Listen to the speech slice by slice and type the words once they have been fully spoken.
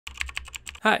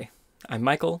Hi, I'm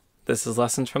Michael. This is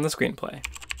Lessons from the Screenplay.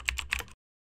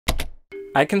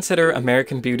 I consider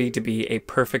American Beauty to be a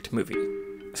perfect movie.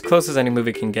 As close as any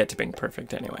movie can get to being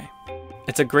perfect, anyway.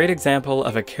 It's a great example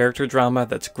of a character drama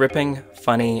that's gripping,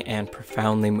 funny, and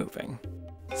profoundly moving.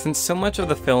 Since so much of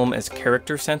the film is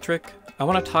character-centric, I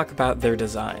want to talk about their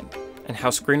design, and how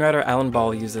screenwriter Alan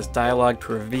Ball uses dialogue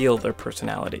to reveal their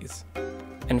personalities.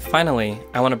 And finally,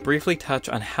 I want to briefly touch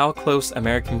on how close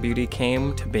American Beauty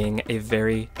came to being a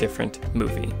very different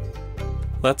movie.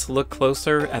 Let's look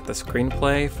closer at the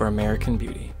screenplay for American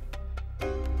Beauty.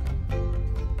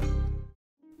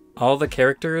 All the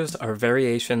characters are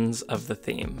variations of the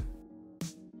theme.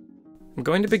 I'm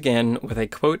going to begin with a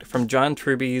quote from John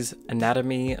Truby's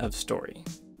Anatomy of Story.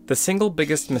 The single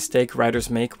biggest mistake writers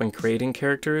make when creating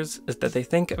characters is that they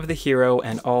think of the hero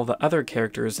and all the other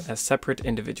characters as separate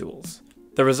individuals.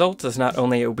 The result is not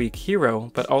only a weak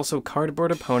hero, but also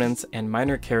cardboard opponents and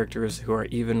minor characters who are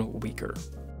even weaker.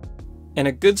 In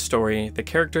a good story, the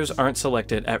characters aren't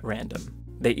selected at random.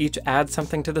 They each add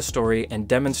something to the story and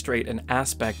demonstrate an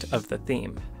aspect of the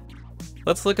theme.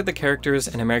 Let's look at the characters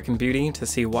in American Beauty to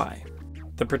see why.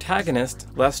 The protagonist,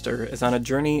 Lester, is on a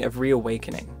journey of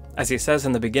reawakening. As he says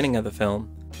in the beginning of the film,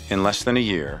 "In less than a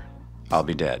year, I'll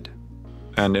be dead.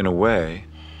 And in a way,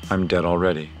 I'm dead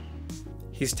already."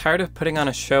 He's tired of putting on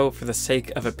a show for the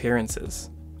sake of appearances,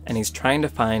 and he's trying to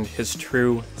find his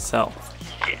true self.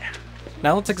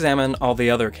 Now let's examine all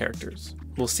the other characters.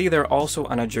 We'll see they're also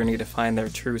on a journey to find their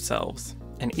true selves,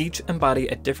 and each embody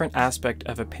a different aspect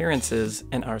of appearances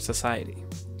in our society.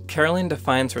 Carolyn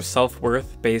defines her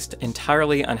self-worth based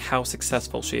entirely on how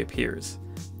successful she appears.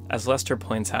 As Lester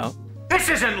points out, "This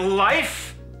isn't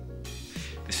life!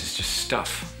 This is just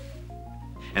stuff.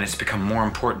 And it's become more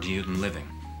important to you than living.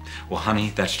 Well,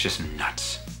 honey, that's just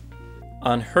nuts."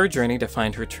 On her journey to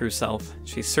find her true self,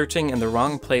 she's searching in the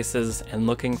wrong places and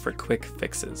looking for quick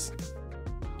fixes.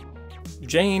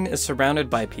 Jane is surrounded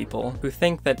by people who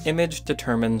think that image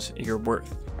determines your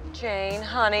worth. Jane,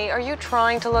 honey, are you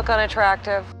trying to look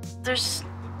unattractive? There's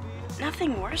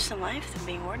nothing worse in life than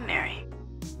being ordinary.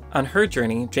 On her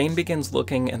journey, Jane begins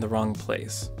looking in the wrong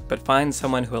place, but finds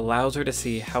someone who allows her to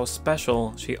see how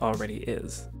special she already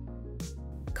is.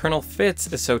 Colonel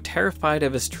Fitz is so terrified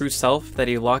of his true self that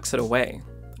he locks it away,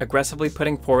 aggressively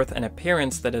putting forth an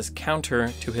appearance that is counter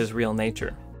to his real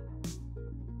nature.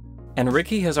 And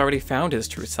Ricky has already found his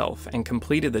true self and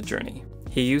completed the journey.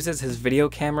 He uses his video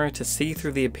camera to see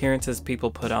through the appearances people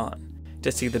put on,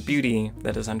 to see the beauty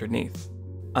that is underneath.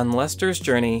 On Lester's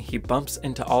journey, he bumps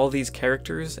into all these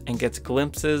characters and gets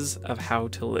glimpses of how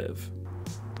to live.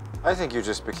 I think you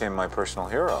just became my personal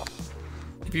hero.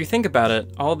 If you think about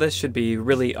it, all this should be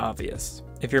really obvious.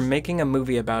 If you're making a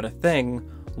movie about a thing,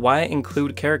 why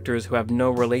include characters who have no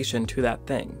relation to that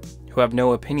thing, who have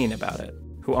no opinion about it,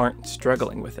 who aren't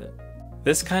struggling with it?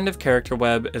 This kind of character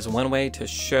web is one way to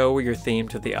show your theme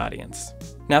to the audience.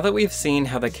 Now that we've seen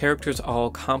how the characters all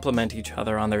complement each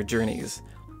other on their journeys,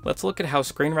 let's look at how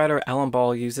screenwriter Alan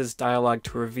Ball uses dialogue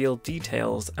to reveal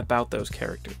details about those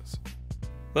characters.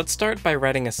 Let's start by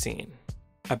writing a scene.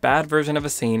 A bad version of a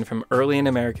scene from early in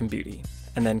American Beauty,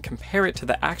 and then compare it to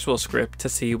the actual script to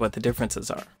see what the differences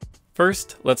are.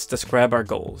 First, let's describe our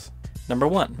goals. Number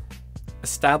 1,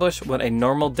 establish what a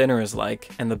normal dinner is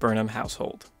like in the Burnham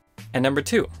household. And number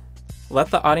 2, let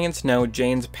the audience know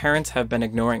Jane's parents have been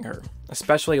ignoring her,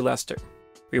 especially Lester.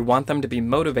 We want them to be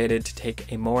motivated to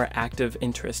take a more active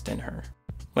interest in her.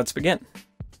 Let's begin.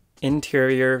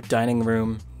 Interior dining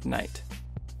room night.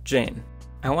 Jane: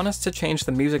 I want us to change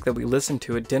the music that we listen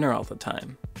to at dinner all the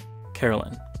time.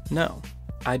 Carolyn: no,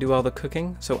 I do all the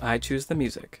cooking, so I choose the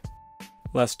music.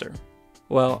 Lester: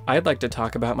 well, I'd like to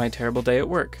talk about my terrible day at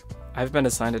work. I've been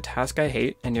assigned a task I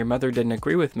hate, and your mother didn't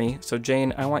agree with me, so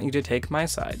Jane, I want you to take my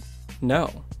side.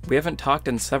 No, we haven't talked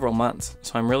in several months,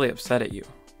 so I'm really upset at you.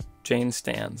 Jane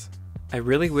stands: I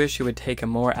really wish you would take a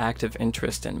more active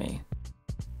interest in me.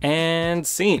 And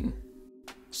scene.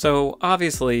 So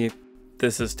obviously,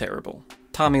 this is terrible.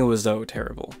 Tommy Wiseau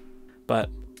terrible. But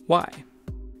why?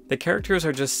 The characters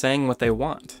are just saying what they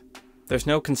want. There's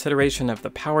no consideration of the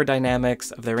power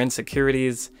dynamics, of their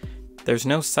insecurities. There's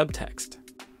no subtext.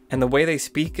 And the way they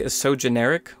speak is so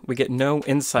generic, we get no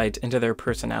insight into their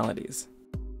personalities.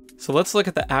 So let's look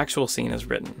at the actual scene as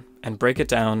written, and break it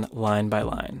down line by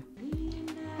line.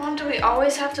 Mom, do we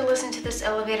always have to listen to this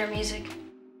elevator music?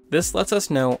 This lets us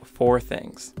know 4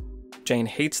 things. Jane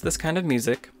hates this kind of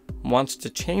music, wants to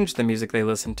change the music they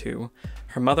listen to,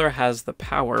 her mother has the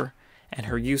power, and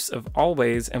her use of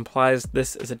always implies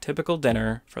this is a typical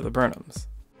dinner for the Burnhams.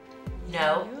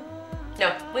 No.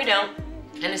 No, we don't.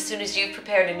 And as soon as you've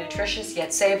prepared a nutritious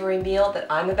yet savory meal that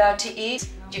I'm about to eat,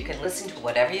 you can listen to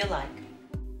whatever you like.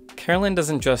 Carolyn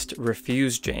doesn't just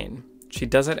refuse Jane. She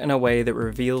does it in a way that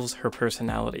reveals her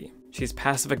personality. She's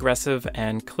passive-aggressive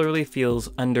and clearly feels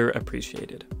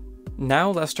underappreciated.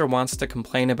 Now Lester wants to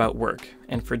complain about work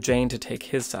and for Jane to take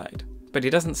his side, but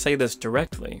he doesn't say this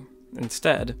directly.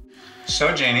 Instead,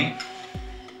 So, Janie,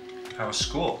 how was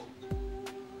school?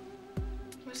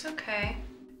 It was okay.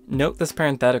 note this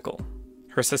parenthetical.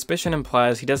 Her suspicion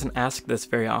implies he doesn't ask this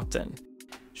very often.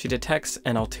 She detects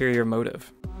an ulterior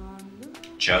motive.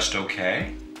 Just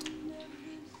okay?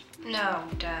 No,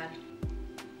 Dad.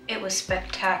 It was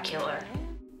spectacular.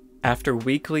 After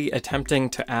weakly attempting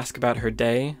to ask about her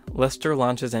day, Lester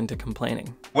launches into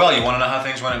complaining. Well, you want to know how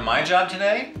things went at my job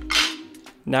today?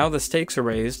 Now the stakes are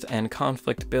raised and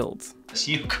conflict builds.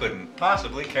 You couldn't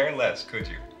possibly care less, could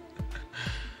you?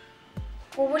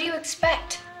 Well, what do you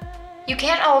expect? You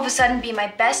can't all of a sudden be my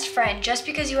best friend just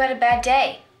because you had a bad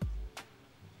day.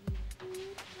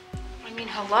 I mean,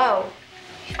 hello.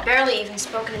 You've barely even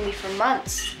spoken to me for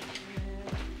months.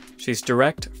 She's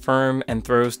direct, firm, and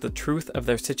throws the truth of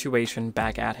their situation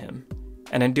back at him,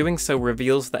 and in doing so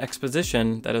reveals the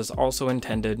exposition that is also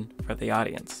intended for the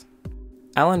audience.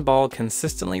 Alan Ball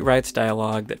consistently writes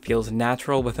dialogue that feels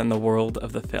natural within the world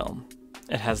of the film.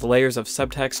 It has layers of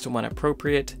subtext when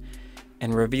appropriate,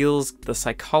 and reveals the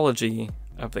psychology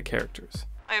of the characters.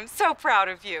 I am so proud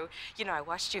of you. You know, I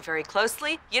watched you very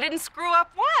closely. You didn't screw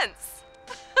up once.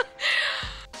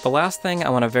 The last thing I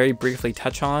want to very briefly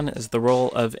touch on is the role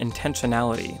of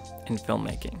intentionality in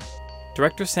filmmaking.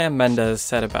 Director Sam Mendes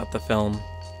said about the film,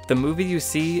 "The movie you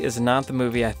see is not the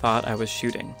movie I thought I was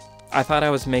shooting. I thought I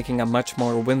was making a much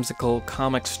more whimsical,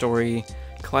 comic story,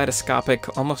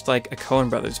 kaleidoscopic, almost like a Coen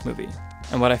Brothers movie.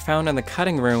 And what I found in the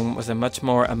cutting room was a much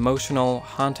more emotional,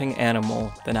 haunting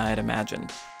animal than I had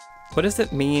imagined." What does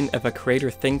it mean if a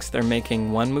creator thinks they're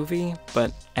making one movie,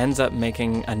 but ends up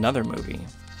making another movie?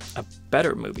 A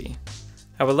better movie?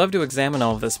 I would love to examine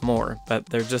all of this more, but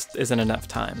there just isn't enough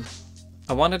time.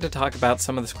 I wanted to talk about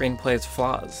some of the screenplay's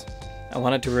flaws. I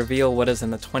wanted to reveal what is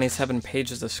in the 27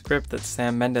 pages of script that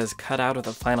Sam Mendes cut out of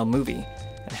the final movie,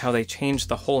 and how they changed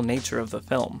the whole nature of the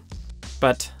film.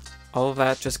 But all of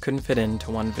that just couldn't fit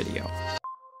into one video.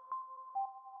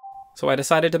 So I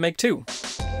decided to make two.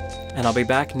 And I'll be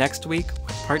back next week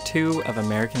with part 2 of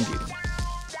American Beauty.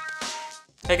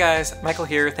 Hey guys, Michael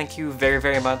here. Thank you very,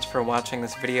 very much for watching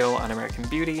this video on American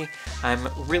Beauty. I'm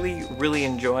really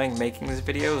enjoying making these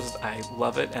videos. I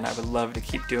love it and I would love to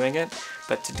keep doing it,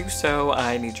 but to do so,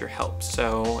 I need your help.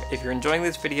 So if you're enjoying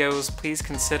these videos, please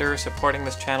consider supporting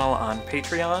this channel on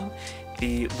Patreon.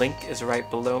 The link is right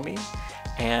below me.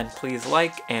 And please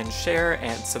like and share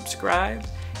and subscribe.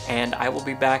 And I will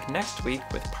be back next week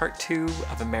with part 2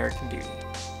 of American Beauty.